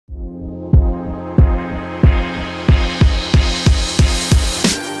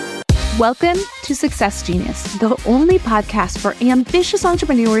Welcome to Success Genius, the only podcast for ambitious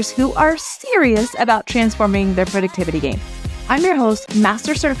entrepreneurs who are serious about transforming their productivity game. I'm your host,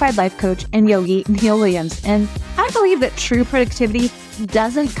 Master Certified Life Coach and Yogi Neil Williams, and I believe that true productivity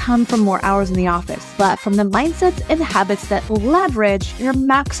doesn't come from more hours in the office, but from the mindsets and habits that leverage your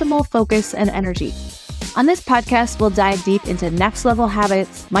maximal focus and energy. On this podcast, we'll dive deep into next-level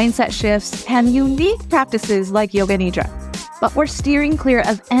habits, mindset shifts, and unique practices like yoga nidra. But we're steering clear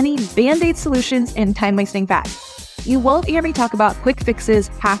of any band-aid solutions and time-wasting fads. You won't hear me talk about quick fixes,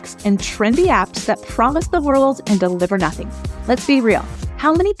 hacks, and trendy apps that promise the world and deliver nothing. Let's be real.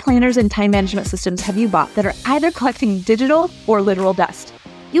 How many planners and time management systems have you bought that are either collecting digital or literal dust?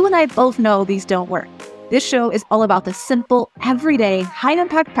 You and I both know these don't work. This show is all about the simple, everyday,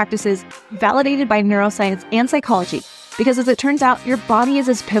 high-impact practices validated by neuroscience and psychology. Because as it turns out, your body is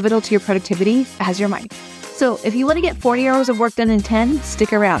as pivotal to your productivity as your mind. So if you want to get 40 hours of work done in 10,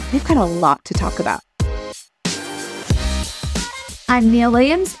 stick around. We've got a lot to talk about. I'm Neil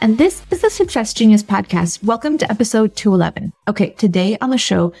Williams, and this is the Success Genius Podcast. Welcome to episode 211. Okay, today on the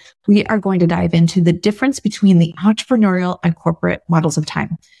show, we are going to dive into the difference between the entrepreneurial and corporate models of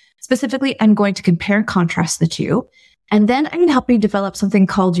time. Specifically, I'm going to compare and contrast the two. And then I'm going to help you develop something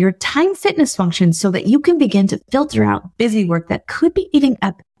called your time fitness function so that you can begin to filter out busy work that could be eating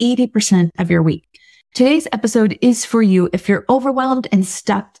up 80% of your week. Today's episode is for you if you're overwhelmed and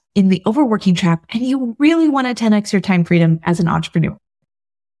stuck in the overworking trap and you really want to 10x your time freedom as an entrepreneur.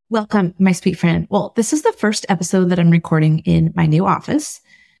 Welcome, my sweet friend. Well, this is the first episode that I'm recording in my new office.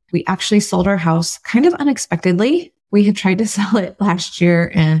 We actually sold our house kind of unexpectedly. We had tried to sell it last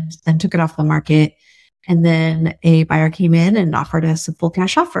year and then took it off the market. And then a buyer came in and offered us a full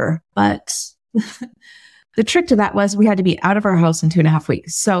cash offer. But the trick to that was we had to be out of our house in 2.5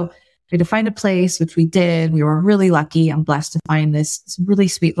 weeks. So we had to find a place, which we did. We were really lucky. I'm blessed to find this really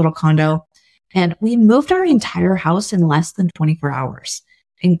sweet little condo. And we moved our entire house in less than 24 hours,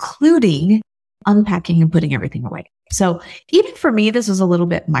 including unpacking and putting everything away. So even for me, this was a little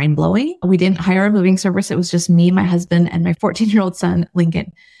bit mind-blowing. We didn't hire a moving service. It was just me, my husband, and my 14-year-old son,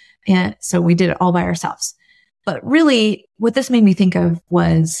 Lincoln. And so we did it all by ourselves. But really, what this made me think of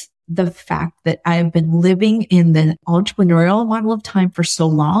was the fact that I've been living in the entrepreneurial model of time for so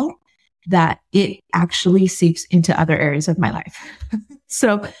long that it actually seeps into other areas of my life.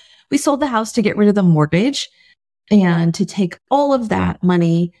 So we sold the house to get rid of the mortgage and to take all of that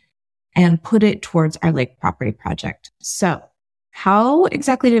money and put it towards our lake property project. So how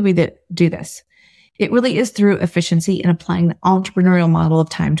exactly did we do this? It really is through efficiency and applying the entrepreneurial model of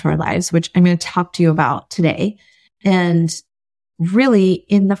time to our lives, which I'm going to talk to you about today. And really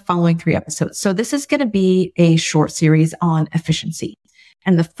in the following 3 episodes. So this is going to be a short series on efficiency.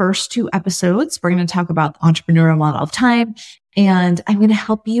 And the first 2 episodes, we're going to talk about the entrepreneurial model of time. And I'm going to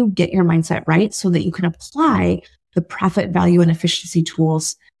help you get your mindset right so that you can apply the profit, value, and efficiency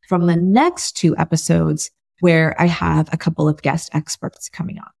tools from the next 2 episodes where I have a couple of guest experts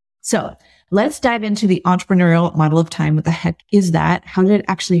coming on. So let's dive into the entrepreneurial model of time. What the heck is that? How did it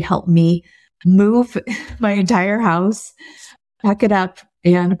actually help me move my entire house, pack it up,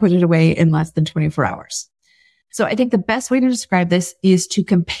 and put it away in less than 24 hours? So I think the best way to describe this is to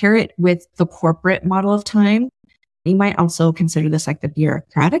compare it with the corporate model of time. You might also consider this like the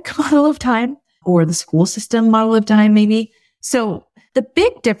bureaucratic model of time or the school system model of time, maybe. So the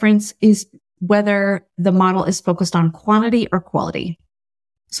big difference is whether the model is focused on quantity or quality.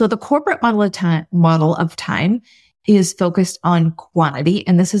 So the corporate model of time is focused on quantity.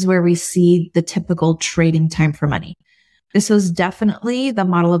 And this is where we see the typical trading time for money. This was definitely the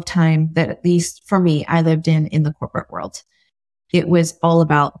model of time that, at least for me, I lived in the corporate world. It was all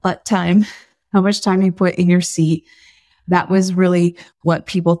about butt time, how much time you put in your seat. That was really what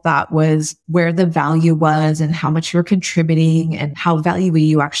people thought was where the value was and how much you're contributing and how valuable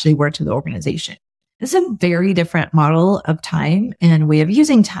you actually were to the organization. This is a very different model of time and way of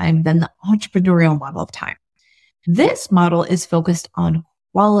using time than the entrepreneurial model of time. This model is focused on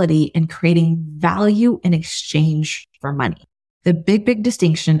quality and creating value in exchange for money. The big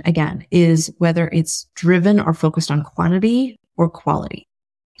distinction, again, is whether it's driven or focused on quantity or quality.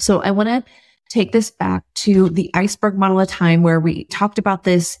 So I want to take this back to the iceberg model of time where we talked about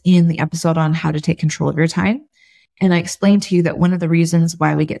this in the episode on how to take control of your time. And I explained to you that one of the reasons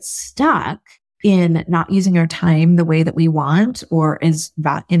why we get stuck in not using our time the way that we want or in as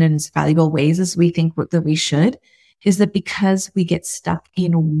valuable ways as we think that we should is that because we get stuck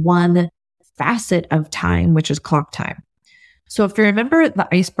in one facet of time, which is clock time. So if you remember the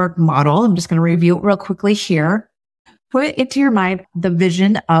iceberg model, I'm just going to review it real quickly here. Put into your mind the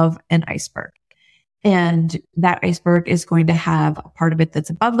vision of an iceberg. And that iceberg is going to have a part of it that's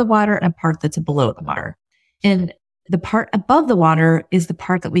above the water and a part that's below the water. And the part above the water is the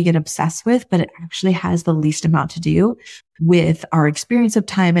part that we get obsessed with, but it actually has the least amount to do with our experience of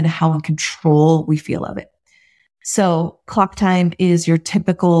time and how in control we feel of it. So clock time is your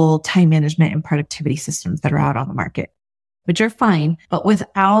typical time management and productivity systems that are out on the market, which are fine, but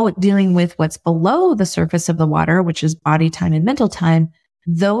without dealing with what's below the surface of the water, which is body time and mental time,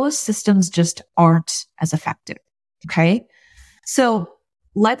 those systems just aren't as effective. Okay. So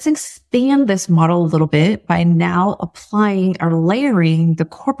let's expand this model a little bit by now applying or layering the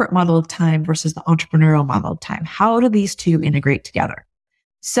corporate model of time versus the entrepreneurial model of time. How do these two integrate together?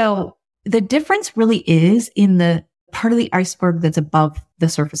 So the difference really is in the part of the iceberg that's above the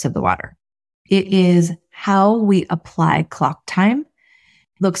surface of the water. It is how we apply clock time.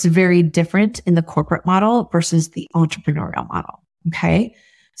 Looks very different in the corporate model versus the entrepreneurial model. Okay.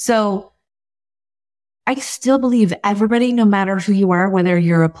 So I still believe everybody, no matter who you are, whether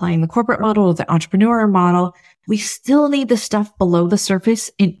you're applying the corporate model or the entrepreneurial model, we still need the stuff below the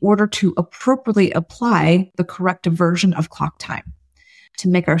surface in order to appropriately apply the correct version of clock time to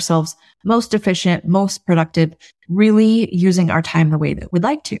make ourselves most efficient, most productive, really using our time the way that we'd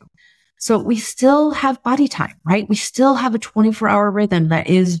like to. So we still have body time, right? We still have a 24-hour rhythm that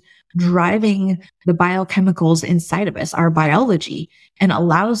is driving the biochemicals inside of us, our biology, and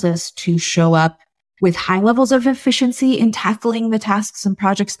allows us to show up with high levels of efficiency in tackling the tasks and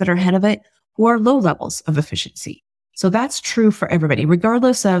projects that are ahead of it, or low levels of efficiency. So that's true for everybody,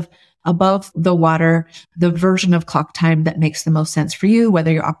 regardless of above the water, the version of clock time that makes the most sense for you,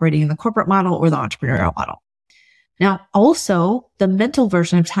 whether you're operating in the corporate model or the entrepreneurial model. Now, also, the mental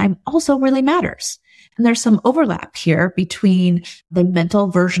version of time also really matters. And there's some overlap here between the mental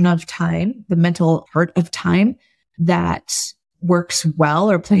version of time, the mental part of time that works well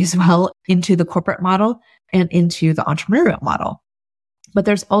or plays well into the corporate model and into the entrepreneurial model. But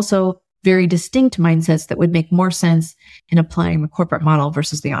there's also very distinct mindsets that would make more sense in applying the corporate model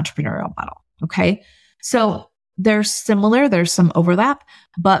versus the entrepreneurial model. Okay. So they're similar. There's some overlap,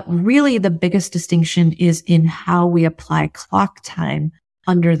 but really the biggest distinction is in how we apply clock time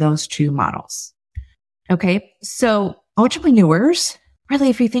under those two models. Okay. So entrepreneurs, really,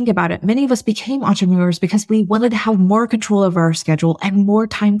 if you think about it, many of us became entrepreneurs because we wanted to have more control over our schedule and more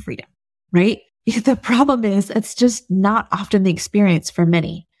time freedom, right? The problem is it's just not often the experience for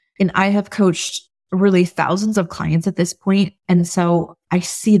many. And I have coached really thousands of clients at this point. And so I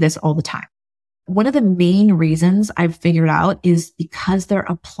see this all the time. One of the main reasons I've figured out is because they're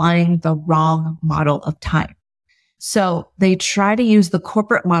applying the wrong model of time. So they try to use the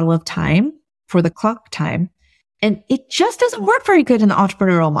corporate model of time for the clock time, and it just doesn't work very good in the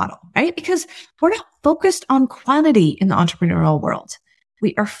entrepreneurial model, right? Because we're not focused on quantity in the entrepreneurial world.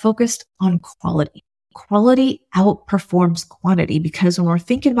 We are focused on quality. Quality outperforms quantity because when we're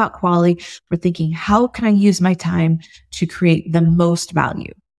thinking about quality, we're thinking, how can I use my time to create the most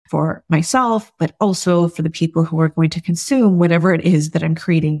value for myself, but also for the people who are going to consume whatever it is that I'm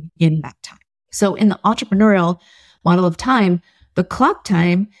creating in that time. So in the entrepreneurial model of time, the clock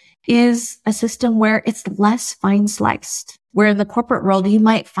time is a system where it's less fine sliced, where in the corporate world, you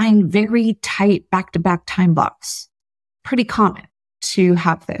might find very tight back-to-back time blocks. Pretty common to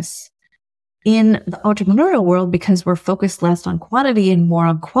have this. In the entrepreneurial world, because we're focused less on quantity and more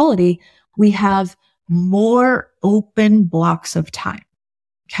on quality, we have more open blocks of time.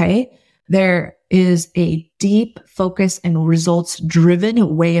 Okay. There is a deep focus and results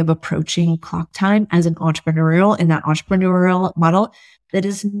driven way of approaching clock time as an entrepreneurial in that entrepreneurial model that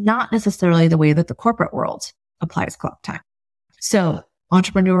is not necessarily the way that the corporate world applies clock time. So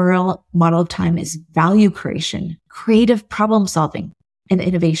entrepreneurial model of time is value creation, creative problem solving and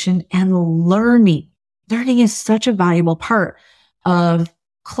innovation and learning. Learning is such a valuable part of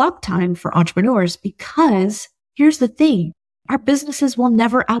clock time for entrepreneurs because here's the thing. Our businesses will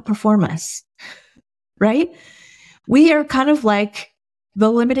never outperform us, right? We are kind of like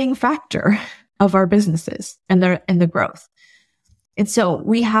the limiting factor of our businesses and the growth. And so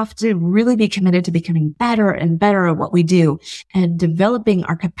we have to really be committed to becoming better and better at what we do and developing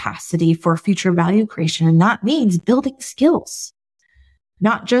our capacity for future value creation. And that means building skills,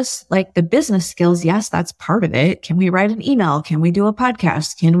 not just like the business skills. Yes, that's part of it. Can we write an email? Can we do a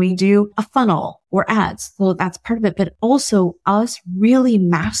podcast? Can we do a funnel or ads? Well, that's part of it, but also us really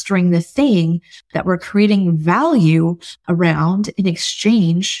mastering the thing that we're creating value around in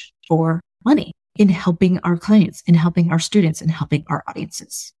exchange for money, in helping our clients, in helping our students, in helping our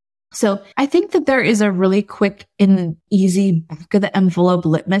audiences. So I think that there is a really quick and easy back of the envelope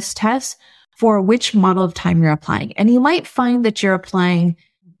litmus test for which model of time you're applying. And you might find that you're applying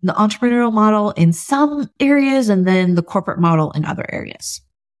the entrepreneurial model in some areas and then the corporate model in other areas.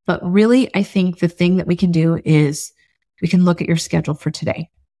 But really, I think the thing that we can do is we can look at your schedule for today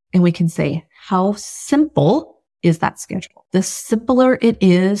and we can say, how simple is that schedule? The simpler it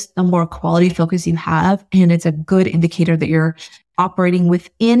is, the more quality focus you have. And it's a good indicator that you're operating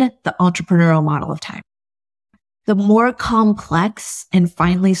within the entrepreneurial model of time. The more complex and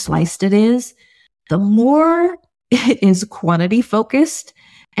finely sliced it is, the more it is quantity focused,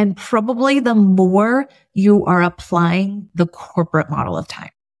 and probably the more you are applying the corporate model of time.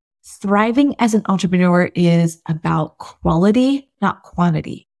 Thriving as an entrepreneur is about quality, not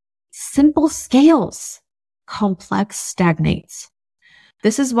quantity. Simple scales, complex stagnates.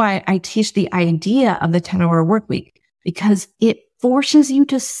 This is why I teach the idea of the 10-hour work week, because it forces you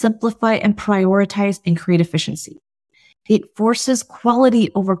to simplify and prioritize and create efficiency. It forces quality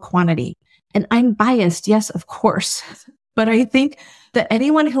over quantity. And I'm biased, yes, of course. But I think that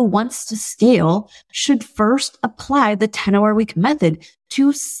anyone who wants to scale should first apply the 10-hour week method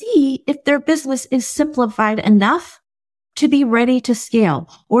to see if their business is simplified enough to be ready to scale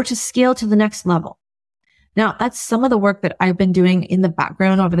or to scale to the next level. Now, that's some of the work that I've been doing in the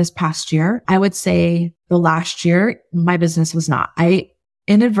background over this past year. I would say the last year, my business was not. I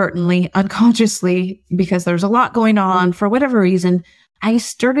inadvertently, unconsciously, because there's a lot going on for whatever reason, I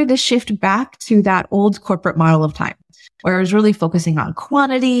started to shift back to that old corporate model of time where I was really focusing on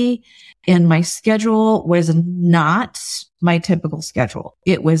quantity, and my schedule was not my typical schedule.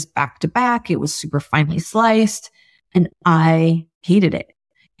 It was back to back. It was super finely sliced, and I hated it.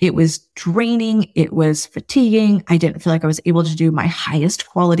 It was draining. It was fatiguing. I didn't feel like I was able to do my highest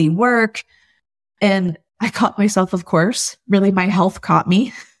quality work. And I caught myself, of course, really my health caught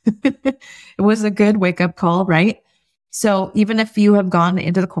me. It was a good wake up call, right? So even if you have gone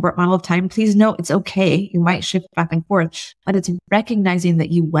into the corporate model of time, please know it's okay. You might shift back and forth, but it's recognizing that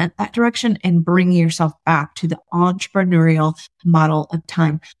you went that direction and bringing yourself back to the entrepreneurial model of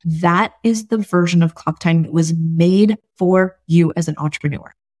time. That is the version of clock time that was made for you as an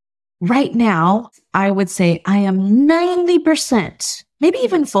entrepreneur. Right now, I would say I am 90%, maybe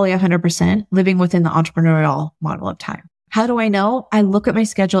even fully 100% living within the entrepreneurial model of time. How do I know? I look at my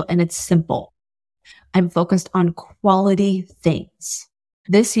schedule and it's simple. I'm focused on quality things.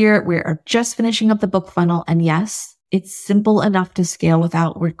 This year, we are just finishing up the book funnel. And yes, it's simple enough to scale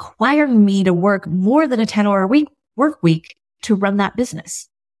without requiring me to work more than a 10-hour work week to run that business.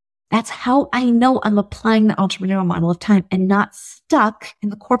 That's how I know I'm applying the entrepreneurial model of time and not stuck in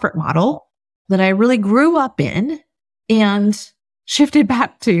the corporate model that I really grew up in and shifted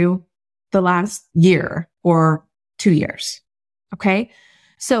back to the last year or 2 years. Okay.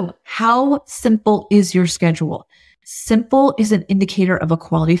 So how simple is your schedule? Simple is an indicator of a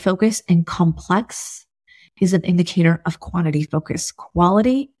quality focus, and complex is an indicator of quantity focus.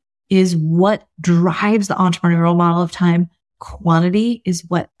 Quality is what drives the entrepreneurial model of time. Quantity is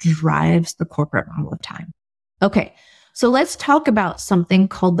what drives the corporate model of time. Okay, so let's talk about something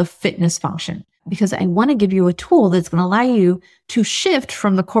called the fitness function, because I want to give you a tool that's going to allow you to shift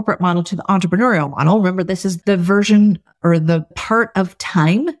from the corporate model to the entrepreneurial model. Remember, this is the version or the part of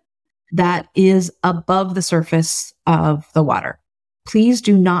time that is above the surface of the water. Please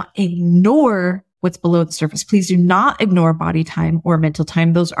do not ignore what's below the surface. Please do not ignore body time or mental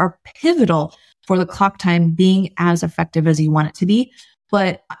time. Those are pivotal for the clock time being as effective as you want it to be.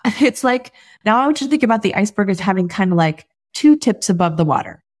 But it's like, now I want you to think about the iceberg as having kind of like two tips above the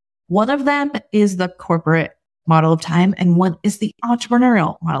water. One of them is the corporate model of time, and one is the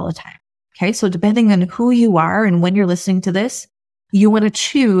entrepreneurial model of time. Okay. So depending on who you are and when you're listening to this, you want to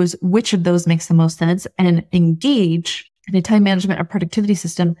choose which of those makes the most sense and engage in a time management or productivity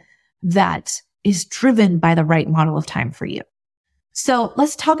system that is driven by the right model of time for you. So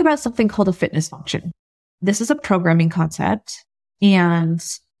let's talk about something called a fitness function. This is a programming concept, and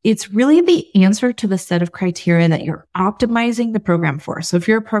it's really the answer to the set of criteria that you're optimizing the program for. So if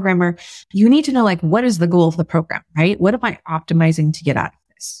you're a programmer, you need to know, like, what is the goal of the program, right? What am I optimizing to get out of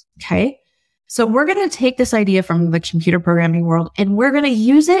this? Okay. So we're going to take this idea from the computer programming world and we're going to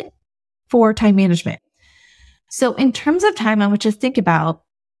use it for time management. So in terms of time, I want you to think about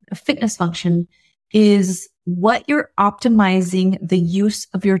a fitness function is what you're optimizing the use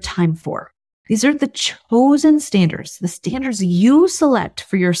of your time for. These are the chosen standards, the standards you select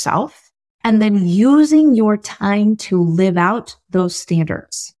for yourself, and then using your time to live out those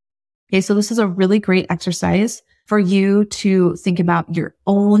standards. Okay, so this is a really great exercise for you to think about your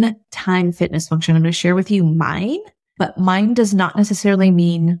own time fitness function. I'm going to share with you mine, but mine does not necessarily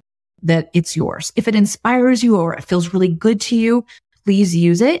mean that it's yours. If it inspires you or it feels really good to you, please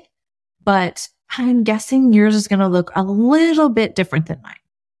use it. But I'm guessing yours is going to look a little bit different than mine.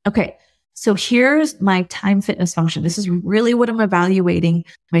 Okay. So here's my time fitness function. This is really what I'm evaluating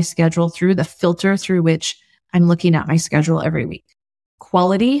my schedule through, the filter through which I'm looking at my schedule every week.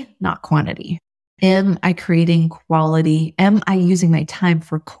 Quality, not quantity. Am I creating quality? Am I using my time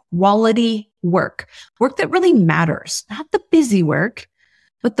for quality work? Work that really matters, not the busy work,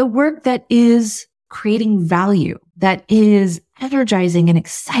 but the work that is creating value, that is energizing and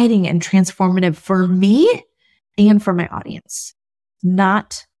exciting and transformative for me and for my audience,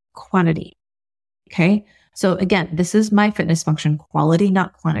 not quantity. Okay. So again, this is my fitness function, quality,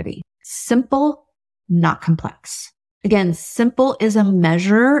 not quantity. Simple, not complex. Again, simple is a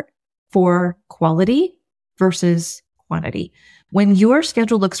measure for quality versus quantity. When your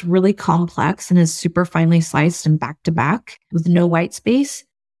schedule looks really complex and is super finely sliced and back to back with no white space,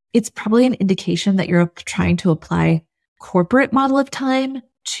 it's probably an indication that you're trying to apply corporate model of time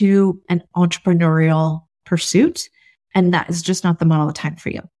to an entrepreneurial pursuit. And that is just not the model of time for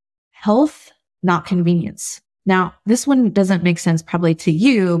you. Health, not convenience. Now, this one doesn't make sense probably to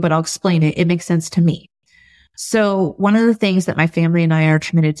you, but I'll explain it. It makes sense to me. So one of the things that my family and I are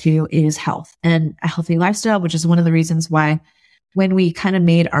committed to is health and a healthy lifestyle, which is one of the reasons why when we kind of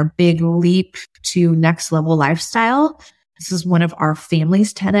made our big leap to next level lifestyle, this is one of our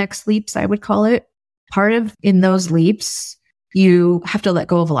family's 10x leaps, I would call it. Part of in those leaps, you have to let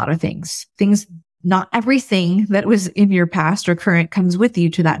go of a lot of things. Not everything that was in your past or current comes with you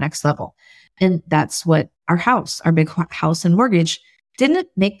to that next level. And that's what our big house and mortgage didn't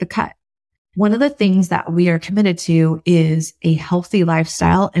make the cut. One of the things that we are committed to is a healthy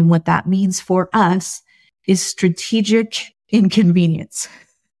lifestyle. And what that means for us is strategic inconvenience.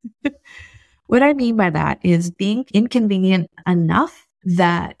 What I mean by that is being inconvenient enough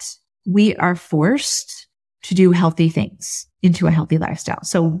that we are forced to do healthy things into a healthy lifestyle.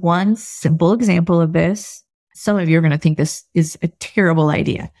 So one simple example of this, some of you are going to think this is a terrible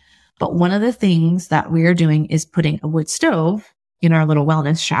idea, but one of the things that we are doing is putting a wood stove in our little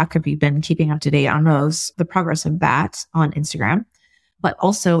wellness shack. If you've been keeping up to date on the progress of that on Instagram, but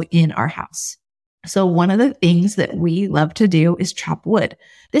also in our house. So one of the things that we love to do is chop wood.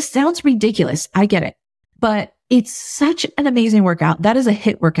 This sounds ridiculous. I get it, but it's such an amazing workout. That is a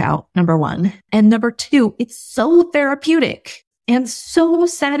hit workout, number one. And number two, it's so therapeutic and so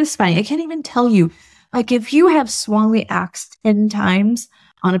satisfying. I can't even tell you, like if you have swung the axe 10 times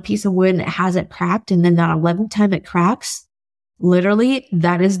on a piece of wood and it hasn't cracked, and then that 11th time it cracks, literally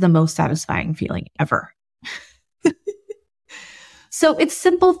that is the most satisfying feeling ever. So it's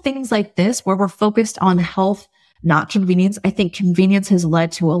simple things like this where we're focused on health, not convenience. I think convenience has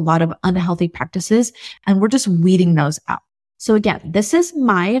led to a lot of unhealthy practices, and we're just weeding those out. So again, this is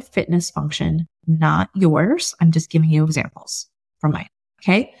my fitness function, not yours. I'm just giving you examples from mine.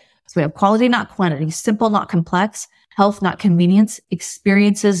 Okay. So we have quality, not quantity, simple, not complex, health, not convenience,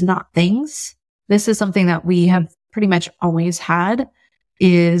 experiences, not things. This is something that we have pretty much always had,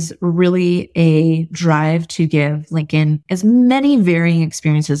 is really a drive to give Lincoln as many varying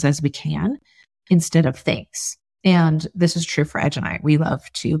experiences as we can instead of things. And this is true for Edge and I. We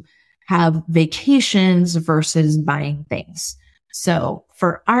love to have vacations versus buying things. So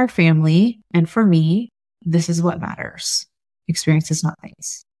for our family and for me, this is what matters. Experiences, not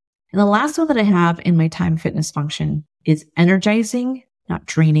things. And the last one that I have in my time fitness function is energizing, not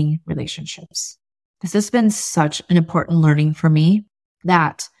draining relationships. This has been such an important learning for me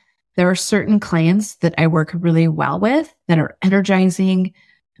that there are certain clients that I work really well with that are energizing,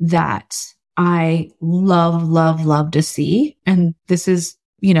 that I love to see. And this is,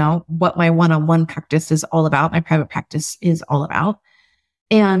 what my one-on-one practice is all about. My private practice is all about.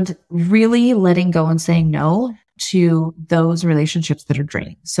 And really letting go and saying no to those relationships that are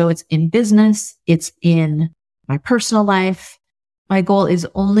draining. So it's in business, it's in my personal life. My goal is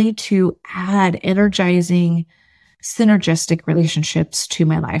only to add energizing, synergistic relationships to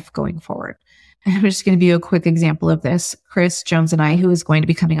my life going forward. And I'm just going to be a quick example of this. Chris Jones and I, who is going to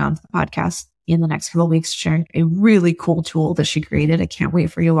be coming on the podcast in the next couple of weeks, sharing a really cool tool that she created. I can't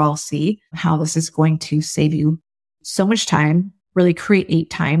wait for you all to see how this is going to save you so much time, really create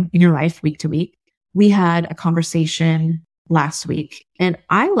time in your life week to week. We had a conversation last week and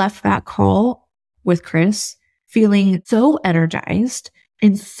I left that call with Chris feeling so energized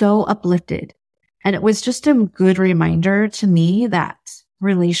and so uplifted. And it was just a good reminder to me that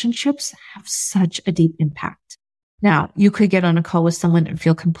relationships have such a deep impact. Now, you could get on a call with someone and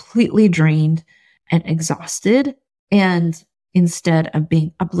feel completely drained and exhausted, and instead of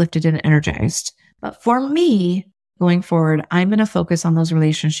being uplifted and energized. But for me, going forward, I'm going to focus on those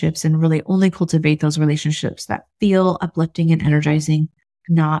relationships and really only cultivate those relationships that feel uplifting and energizing,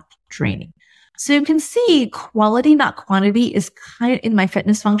 not draining. So you can see quality, not quantity, is kind of in my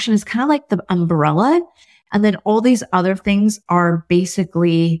fitness function is kind of like the umbrella. And then all these other things are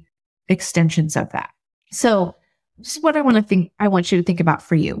basically extensions of that. So this is what I want you to think about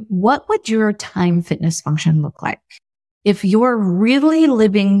for you. What would your time fitness function look like? If you're really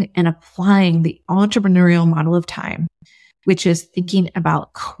living and applying the entrepreneurial model of time, which is thinking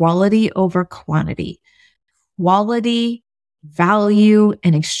about quality over quantity, quality, value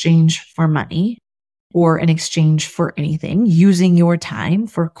in exchange for money or in exchange for anything, using your time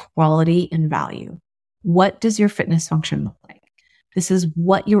for quality and value. What does your fitness function look like? This is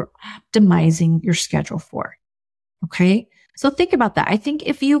what you're optimizing your schedule for. Okay. So think about that. I think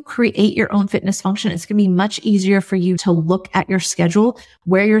if you create your own fitness function, it's going to be much easier for you to look at your schedule,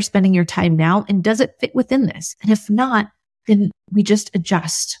 where you're spending your time now, and does it fit within this? And if not, then we just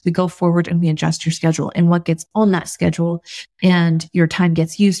adjust. We go forward and we adjust your schedule, and what gets on that schedule and your time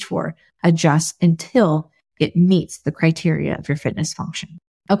gets used for, adjust until it meets the criteria of your fitness function.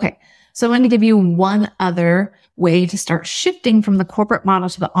 Okay. So I'm going to give you one other way to start shifting from the corporate model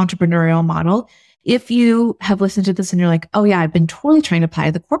to the entrepreneurial model. If you have listened to this and you're like, oh yeah, I've been totally trying to apply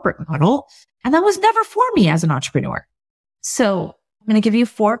the corporate model, and that was never for me as an entrepreneur. So I'm going to give you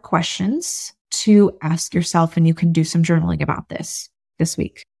 4 questions to ask yourself, and you can do some journaling about this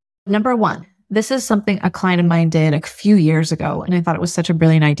week. Number 1, this is something a client of mine did a few years ago, and I thought it was such a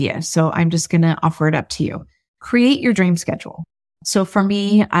brilliant idea. So I'm just going to offer it up to you. Create your dream schedule. So for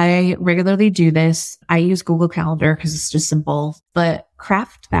me, I regularly do this. I use Google Calendar because it's just simple, but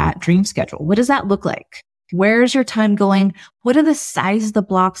craft that dream schedule. What does that look like? Where's your time going? What do the size of the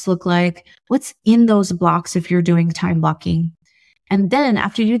blocks look like? What's in those blocks if you're doing time blocking? And then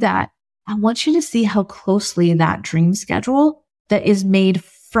after you do that, I want you to see how closely that dream schedule that is made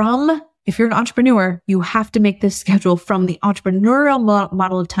from, if you're an entrepreneur, you have to make this schedule from the entrepreneurial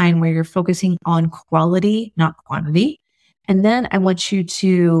model of time where you're focusing on quality, not quantity. And then I want you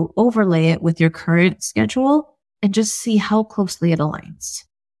to overlay it with your current schedule and just see how closely it aligns,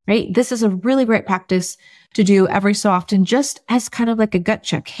 right? This is a really great practice to do every so often, just as kind of like a gut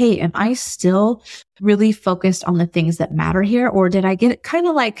check. Hey, am I still really focused on the things that matter here? Or did I get kind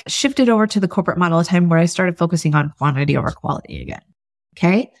of like shifted over to the corporate model of time where I started focusing on quantity over quality again?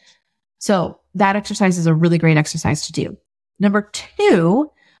 Okay. So that exercise is a really great exercise to do. Number 2,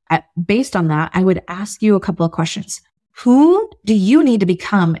 based on that, I would ask you a couple of questions. Who do you need to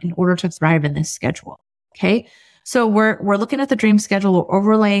become in order to thrive in this schedule? Okay. So we're looking at the dream schedule, we're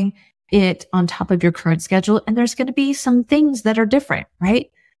overlaying it on top of your current schedule, and there's going to be some things that are different,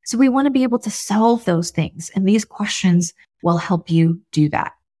 right? So we want to be able to solve those things. And these questions will help you do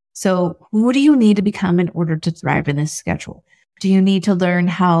that. So who do you need to become in order to thrive in this schedule? Do you need to learn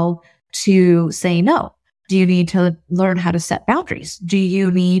how to say no? Do you need to learn how to set boundaries? Do you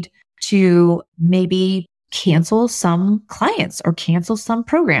need to maybe cancel some clients or cancel some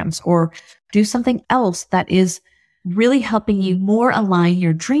programs or do something else that is really helping you more align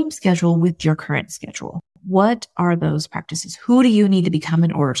your dream schedule with your current schedule? What are those practices? Who do you need to become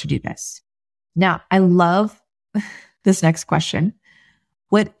in order to do this? Now, I love this next question.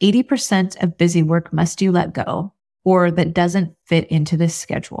 What 80% of busy work must you let go or that doesn't fit into this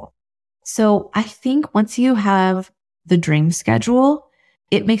schedule? So I think once you have the dream schedule,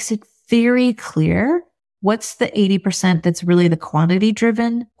 it makes it very clear what's the 80% that's really the quantity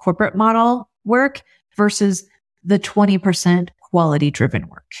driven corporate model work versus the 20% quality driven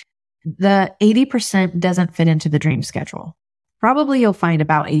work. The 80% doesn't fit into the dream schedule. Probably you'll find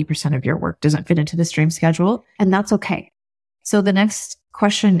about 80% of your work doesn't fit into this dream schedule, and that's okay. So the next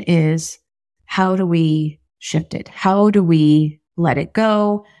question is, how do we shift it? How do we let it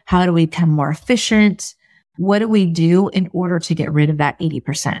go? How do we become more efficient? What do we do in order to get rid of that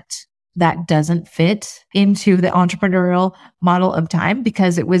 80% that doesn't fit into the entrepreneurial model of time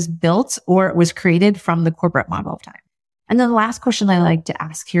because it was built or it was created from the corporate model of time? And then the last question I like to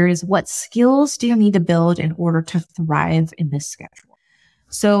ask here is, what skills do you need to build in order to thrive in this schedule?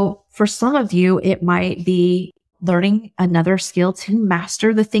 So for some of you, it might be learning another skill to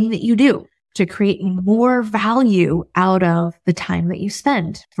master the thing that you do, to create more value out of the time that you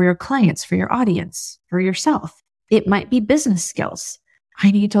spend for your clients, for your audience, for yourself. It might be business skills. I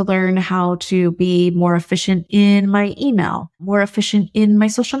need to learn how to be more efficient in my email, more efficient in my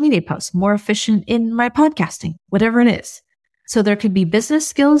social media posts, more efficient in my podcasting, whatever it is. So there could be business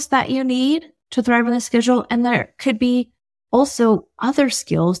skills that you need to thrive on the schedule. And there could be also other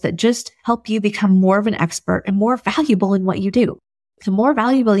skills that just help you become more of an expert and more valuable in what you do. The more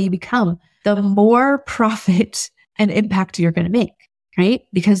valuable you become, the more profit and impact you're going to make, right?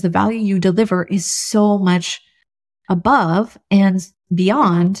 Because the value you deliver is so much above and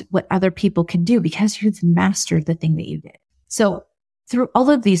beyond what other people can do because you've mastered the thing that you did. So through all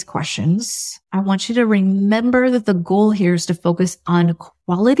of these questions, I want you to remember that the goal here is to focus on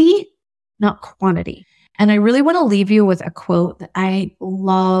quality, not quantity. And I really want to leave you with a quote that I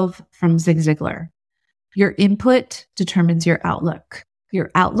love from Zig Ziglar. Your input determines your outlook. Your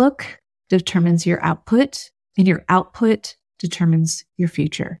outlook determines your output, and your output determines your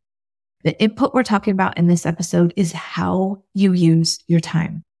future. The input we're talking about in this episode is how you use your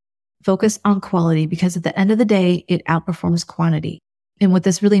time. Focus on quality because at the end of the day, it outperforms quantity. And what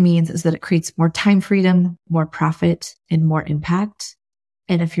this really means is that it creates more time freedom, more profit, and more impact.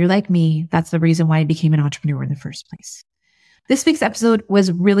 And if you're like me, that's the reason why I became an entrepreneur in the first place. This week's episode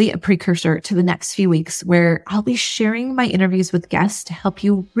was really a precursor to the next few weeks where I'll be sharing my interviews with guests to help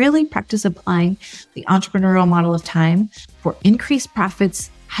you really practice applying the entrepreneurial model of time for increased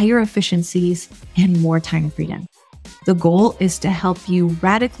profits, higher efficiencies, and more time freedom. The goal is to help you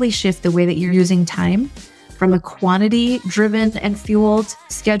radically shift the way that you're using time from a quantity-driven and fueled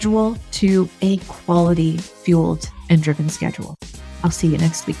schedule to a quality-fueled and driven schedule. I'll see you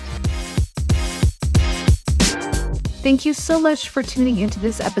next week. Thank you so much for tuning into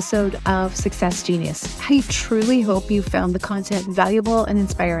this episode of Success Genius. I truly hope you found the content valuable and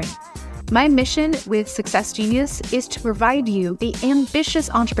inspiring. My mission with Success Genius is to provide you, the ambitious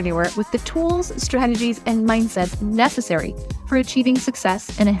entrepreneur, with the tools, strategies, and mindsets necessary for achieving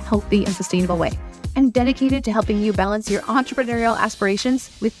success in a healthy and sustainable way. I'm dedicated to helping you balance your entrepreneurial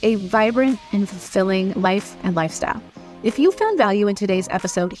aspirations with a vibrant and fulfilling life and lifestyle. If you found value in today's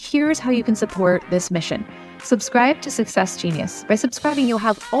episode, here's how you can support this mission. Subscribe to Success Genius. By subscribing, you'll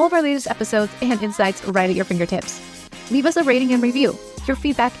have all of our latest episodes and insights right at your fingertips. Leave us a rating and review. Your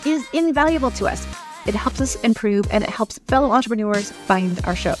feedback is invaluable to us. It helps us improve and it helps fellow entrepreneurs find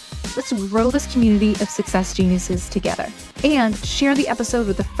our show. Let's grow this community of success geniuses together. And share the episode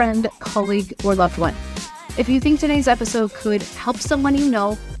with a friend, colleague, or loved one. If you think today's episode could help someone you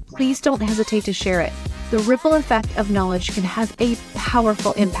know, please don't hesitate to share it. The ripple effect of knowledge can have a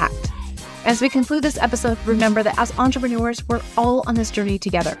powerful impact. As we conclude this episode, remember that as entrepreneurs, we're all on this journey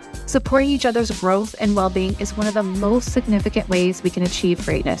together. Supporting each other's growth and well-being is one of the most significant ways we can achieve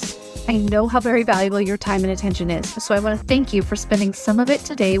greatness. I know how very valuable your time and attention is, so I want to thank you for spending some of it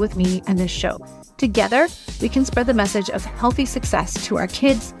today with me and this show. Together, we can spread the message of healthy success to our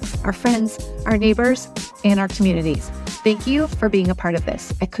kids, our friends, our neighbors, and our communities. Thank you for being a part of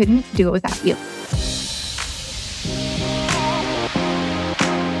this. I couldn't do it without you.